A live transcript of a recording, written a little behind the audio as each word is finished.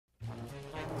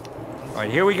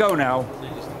right, here we go now.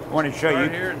 I want to show you.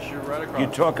 Here and shoot right across. You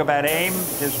talk about aim,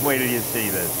 just wait till you see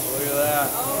this. Look at that.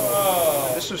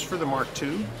 Oh. This is for the Mark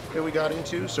II that we got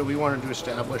into, so we wanted to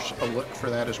establish a look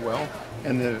for that as well.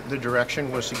 And the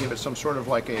direction was to give it some sort of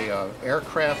like a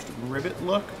aircraft rivet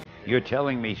look. You're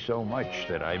telling me so much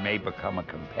that I may become a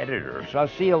competitor. So I'll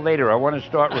see you later. I want to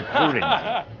start recruiting.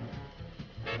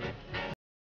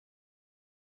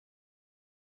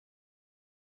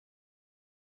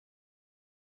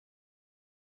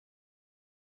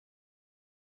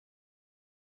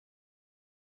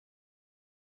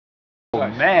 Oh,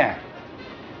 man.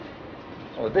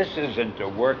 Oh, this isn't a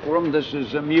workroom, this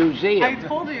is a museum. I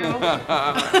told you.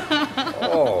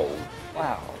 Oh,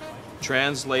 wow.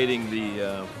 Translating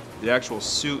the actual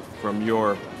suit from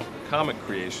your comic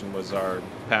creation was our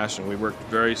passion. We worked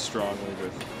very strongly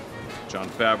with Jon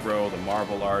Favreau, the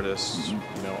Marvel artists,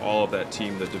 you know, all of that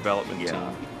team, the development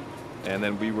team. And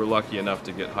then we were lucky enough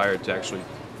to get hired to actually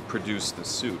produce the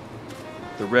suit.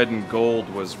 The red and gold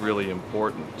was really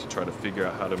important to try to figure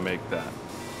out how to make that.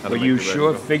 Well, you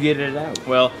sure figured it out.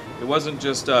 Well, it wasn't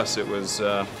just us. It was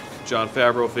Jon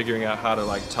Favreau figuring out how to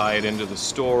like tie it into the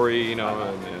story, you know,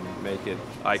 and make it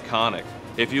iconic.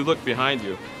 If you look behind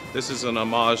you, this is an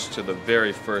homage to the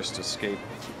very first Escape,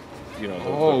 you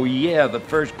know. Yeah, the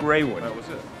first gray one. That was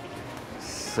it.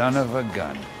 Son of a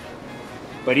gun.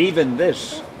 But even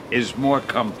this is more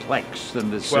complex than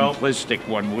the simplistic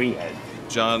one we had.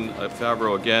 Jon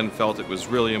Favreau again felt it was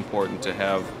really important to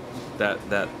have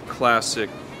that classic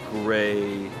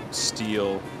gray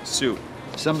steel suit.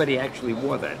 Somebody actually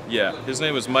wore that. Yeah, his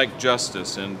name was Mike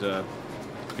Justice, and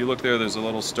if you look there, there's a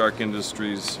little Stark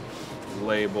Industries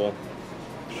label.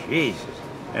 Jesus.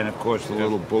 And of course the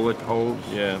little bullet holes.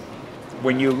 Yeah.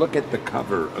 When you look at the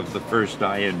cover of the first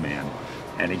Iron Man,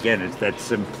 and again, it's that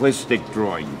simplistic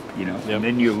drawing, you know, and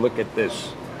then you look at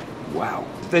this. Wow,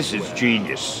 this is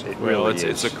genius. It really is.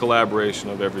 It's a collaboration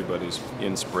of everybody's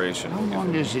inspiration. How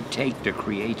long does it take to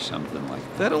create something like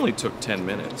that? That only took 10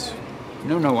 minutes.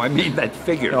 No, I mean that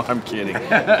figure. No, I'm kidding.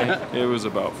 It was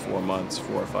about 4 months,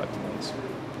 4 or 5 months.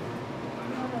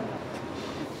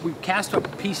 We cast a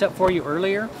piece up for you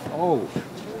earlier. Oh.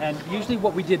 And usually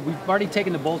what we did, we've already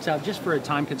taken the bolts out just for a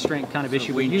time constraint kind of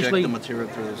issue. We inject usually the material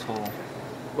through this hole.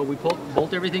 But we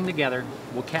bolt everything together,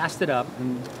 we'll cast it up,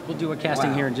 and we'll do a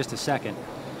casting here in just a second.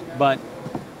 But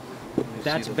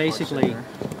that's basically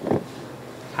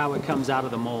how it comes out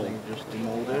of the mold. You just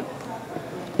demold it.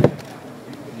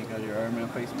 You got your Iron Man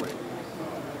faceplate.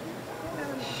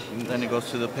 And then it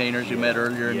goes to the painters you met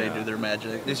earlier, and they do their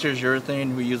magic. This here's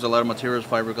urethane. We use a lot of materials,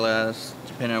 fiberglass,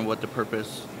 depending on what the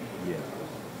purpose,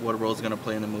 what role it's going to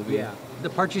play in the movie. Yeah. The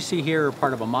parts you see here are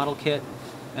part of a model kit.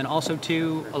 And also,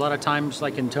 too, a lot of times,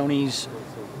 like in Tony's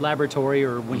laboratory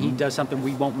or when he does something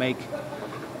we won't make,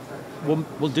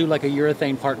 we'll do like a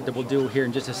urethane part that we'll do here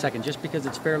in just a second, just because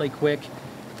it's fairly quick,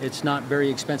 it's not very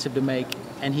expensive to make,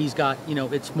 and he's got, you know,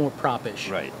 it's more prop-ish.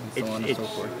 Right. And so on and so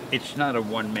forth. It's not a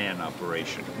one-man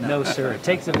operation. No, sir. It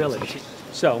takes a village.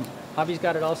 So, Javi's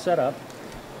got it all set up.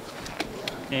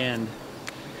 And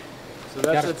so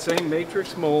that's that same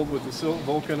matrix mold with the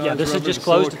vulcanized yeah, this is rubber just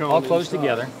closed, silicone all closed inside,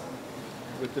 together.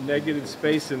 with the negative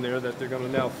space in there that they're going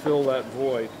to now fill that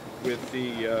void with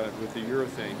the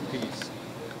urethane piece.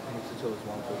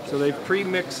 So they've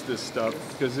pre-mixed this stuff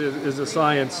because there is a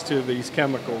science to these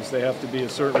chemicals. They have to be a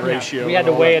certain ratio. We had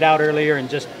to weigh it out earlier, and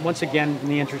just once again, in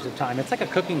the interest of time, it's like a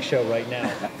cooking show right now.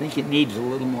 I think it needs a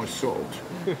little more salt.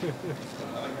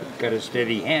 Got a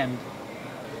steady hand.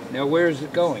 Now where is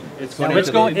it going? It's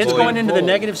going into the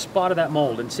negative spot of that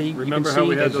mold, and see. Remember you can how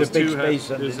we see had there's those a big two? space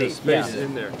There's a underneath. space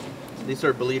in there. These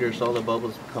are bleeders, so all the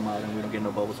bubbles come out, and we don't get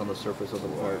no bubbles on the surface of the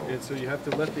part. And so you have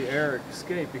to let the air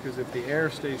escape, because if the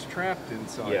air stays trapped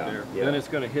inside there, then it's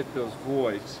going to hit those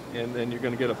voids, and then you're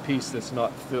going to get a piece that's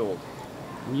not filled.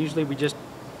 And usually we just,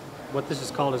 what this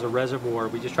is called is a reservoir.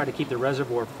 We just try to keep the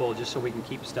reservoir full just so we can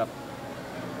keep stuff,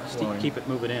 keep it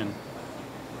moving in.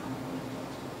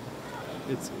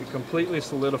 It's completely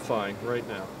solidifying right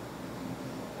now.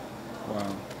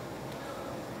 Wow.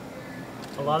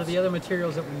 A lot of the other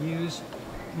materials that we use,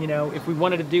 you know, if we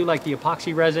wanted to do like the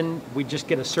epoxy resin, we'd just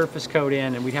get a surface coat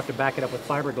in and we'd have to back it up with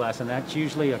fiberglass, and that's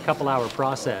usually a couple-hour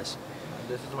process.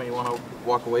 This is when you want to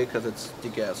walk away because it's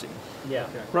degassing. Yeah.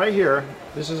 Okay. Right here,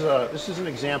 this is an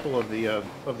example of the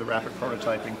rapid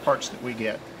prototyping parts that we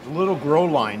get. The little grow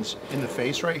lines in the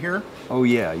face right here. Oh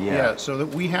yeah. Yeah, so that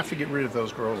we have to get rid of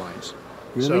those grow lines.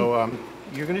 Really? So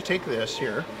you're going to take this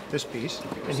here, this piece,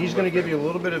 and he's going to give you a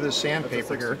little bit of this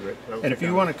sandpaper here. And if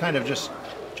you want to kind of just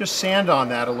sand on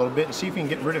that a little bit and see if you can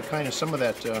get rid of kind of some of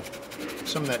that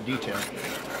detail.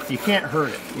 You can't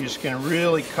hurt it. You're just going to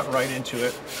really cut right into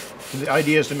it. The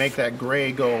idea is to make that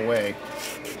gray go away.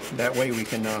 That way we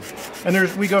can,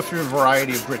 and we go through a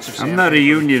variety of grits of sandpaper. I'm not a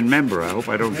union member. I hope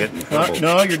I don't get in trouble.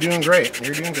 No, you're doing great.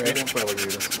 You're doing great.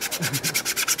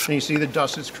 And you see the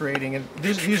dust it's creating, and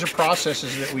these are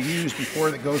processes that we use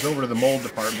before that goes over to the mold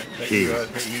department that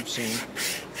you've seen.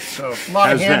 So a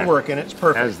lot of handwork in it. It's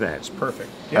perfect. How's that? It's perfect.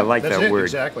 I like that's that it, word.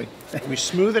 Exactly. We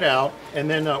smooth it out, and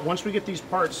then once we get these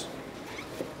parts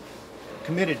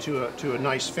committed to a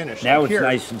nice finish. Now like it's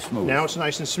nice and smooth. Now it's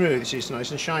nice and smooth. You see, it's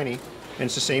nice and shiny, and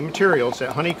it's the same material. It's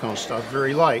that honeycomb stuff,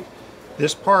 very light.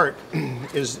 This part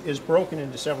is broken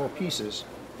into several pieces,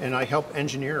 and I help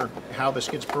engineer how this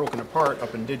gets broken apart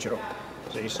up in digital.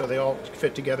 See, so they all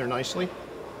fit together nicely.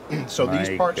 So these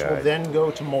parts will then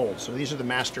go to mold. So these are the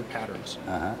master patterns.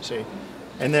 See,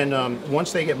 and then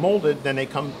once they get molded, then they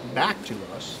come back to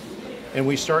us, and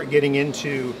we start getting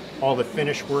into all the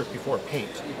finish work before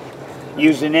paint.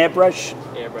 Use an airbrush?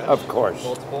 Airbrush. Of course.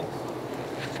 Multiple.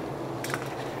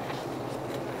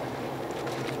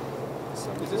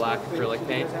 Some black acrylic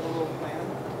paint.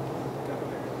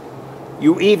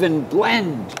 You even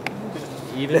blend.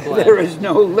 Even blend. There is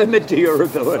no limit to your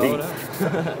ability. Oh, no.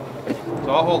 So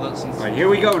I'll hold it since. All right, here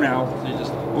we go now. So you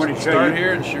just I want to show start you.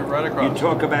 here and shoot right across. You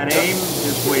talk about aim,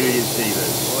 just wait till you see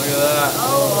this. Look at that.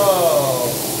 Oh!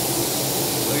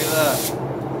 Look at that.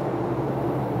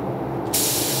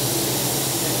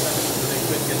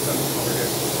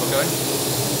 Okay.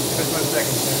 Just 1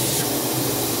 second.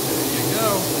 There you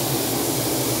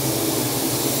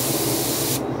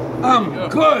go.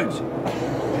 Good.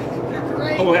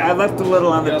 Oh, I left a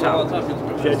little on the top.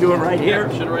 Should I do it right here?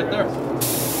 Shoot it right there.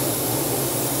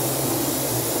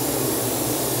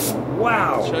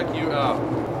 Wow. Check you out.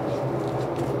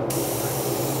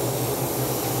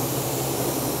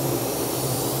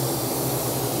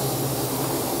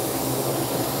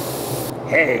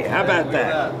 Hey, how about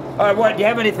that? What? Do you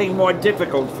have anything more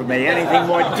difficult for me? Anything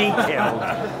more detailed?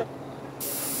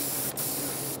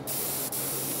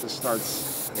 This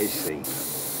starts. I see.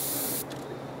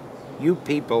 You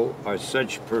people are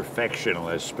such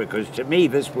perfectionists because to me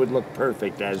this would look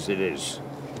perfect as it is.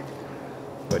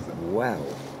 But wow.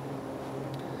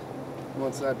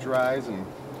 Once that dries, and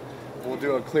we'll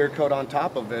do a clear coat on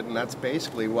top of it, and that's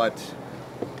basically what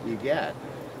you get.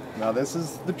 Now this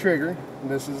is the trigger, and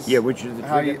this is which is the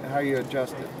how trigger? you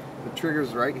adjust it. The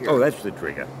trigger's right here. Oh, that's the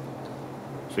trigger.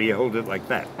 So you hold it like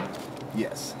that.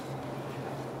 Yes.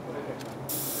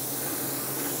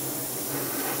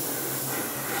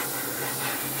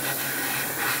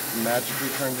 Magically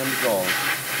turns into gold.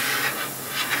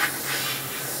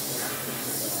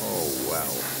 Oh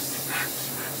wow.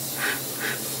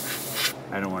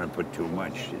 I don't want to put too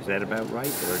much. Is that about right,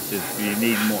 or do you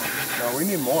need more? No, we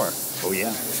need more. Oh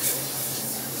yeah.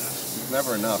 It's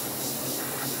never enough.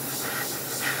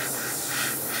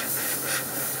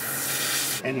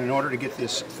 And in order to get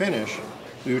this finish,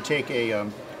 we would take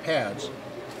pads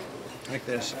like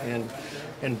this and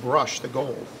brush the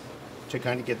gold to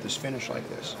kind of get this finish like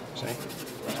this. See?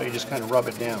 So you just kind of rub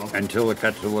it down Until it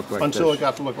got to look like until this. it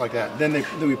got to look like that. Then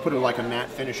we put it like a matte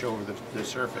finish over the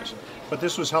surface. But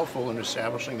this was helpful in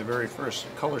establishing the very first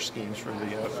color schemes for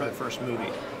the first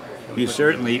movie. You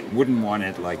certainly wouldn't want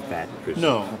it like that. 'Cause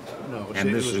No.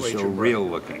 And this is so real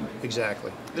looking.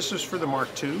 Exactly. This is for the Mark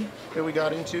II that we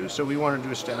got into, so we wanted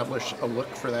to establish a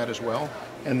look for that as well.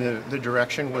 And the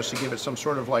direction was to give it some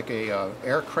sort of like a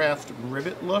aircraft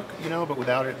rivet look, but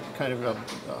without it kind of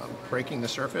breaking the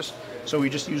surface. So we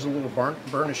just used a little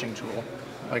burnishing tool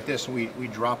like this. We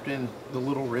dropped in the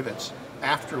little rivets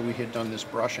after we had done this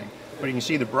brushing. But you can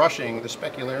see the brushing, the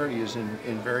specularity is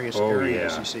in various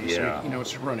areas, you see. Yeah. So,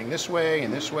 it's running this way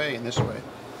and this way and this way.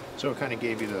 So it kind of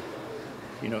gave you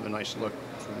the nice look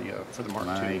for the Mark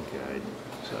II. My God.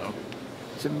 So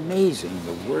It's amazing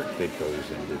the work that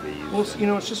goes into these.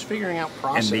 well, it's just figuring out and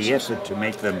processes. the effort to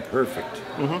make them perfect.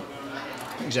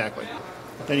 Exactly.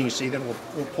 Then you can see, then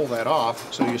we'll pull that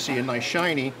off, so you see a nice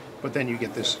shiny, but then you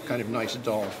get this kind of nice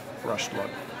dull brushed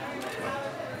look.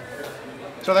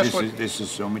 So that's This is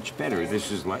so much better.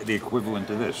 This is like the equivalent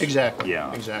to this. Exactly.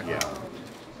 Yeah. Exactly. Yeah.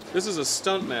 This is a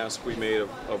stunt mask we made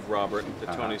of Robert, the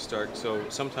Tony Stark, so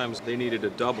sometimes they needed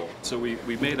a double. So we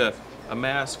made a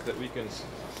mask that we can...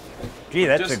 Gee,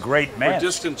 that's a great mask. For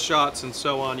distant shots and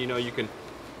so on, you can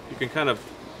kind of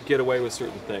get away with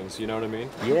certain things, you know what I mean?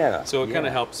 Yeah. So it kind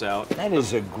of helps out. That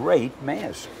is a great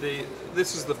mask.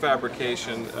 This is the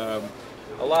fabrication.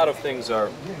 A lot of things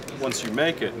are, once you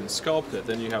make it and sculpt it,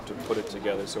 then you have to put it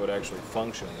together so it actually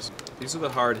functions. These are the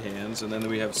hard hands, and then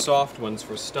we have soft ones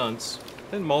for stunts.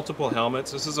 Then multiple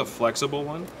helmets. This is a flexible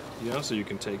one, so you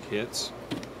can take hits.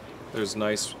 There's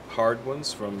nice hard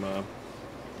ones from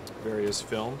various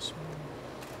films.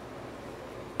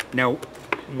 Now,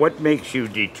 what makes you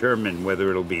determine whether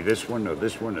it'll be this one or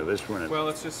this one or this one? Well,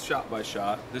 it's just shot by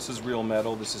shot. This is real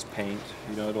metal. This is paint.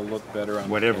 You know, it'll look better on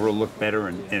Whatever will look better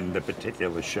in the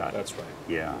particular shot. That's right.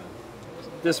 Yeah.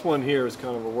 This one here is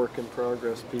kind of a work in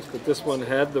progress piece, but this one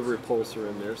had the repulsor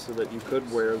in there so that you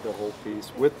could wear the whole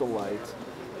piece with the lights.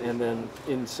 And then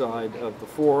inside of the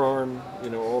forearm,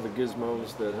 you know, all the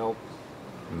gizmos that help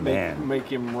make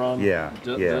him run. Yeah,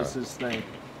 Does his thing.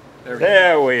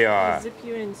 There we are. Zip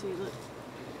you in so you look.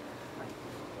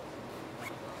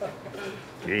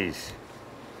 Jeez.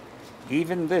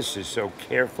 Even this is so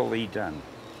carefully done.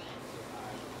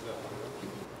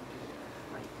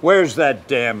 Where's that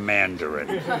damn Mandarin?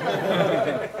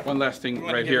 One last thing You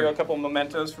want right to give you here. a couple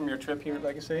mementos from your trip here at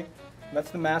Legacy?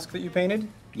 That's the mask that you painted.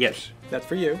 Yes. That's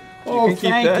for you. Oh, you can keep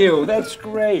thank that. you. That's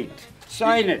great.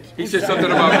 Sign it. He said something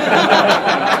about.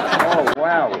 Oh,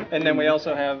 wow. And then we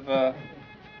also have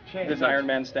this Iron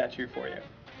Man statue for you.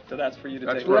 So that's for you to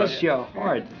take. Bless with your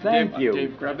heart. Thank you.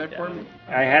 Dave, grab that for me.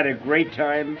 I had a great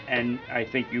time, and I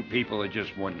think you people are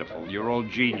just wonderful. You're all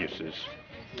geniuses.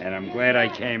 And I'm glad I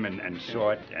came and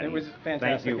saw it. And It was thank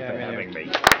fantastic you for having having you.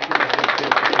 me.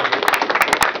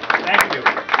 Thank you.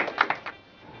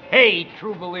 Hey,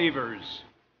 true believers.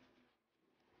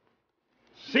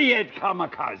 See you at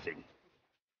Kamikaze.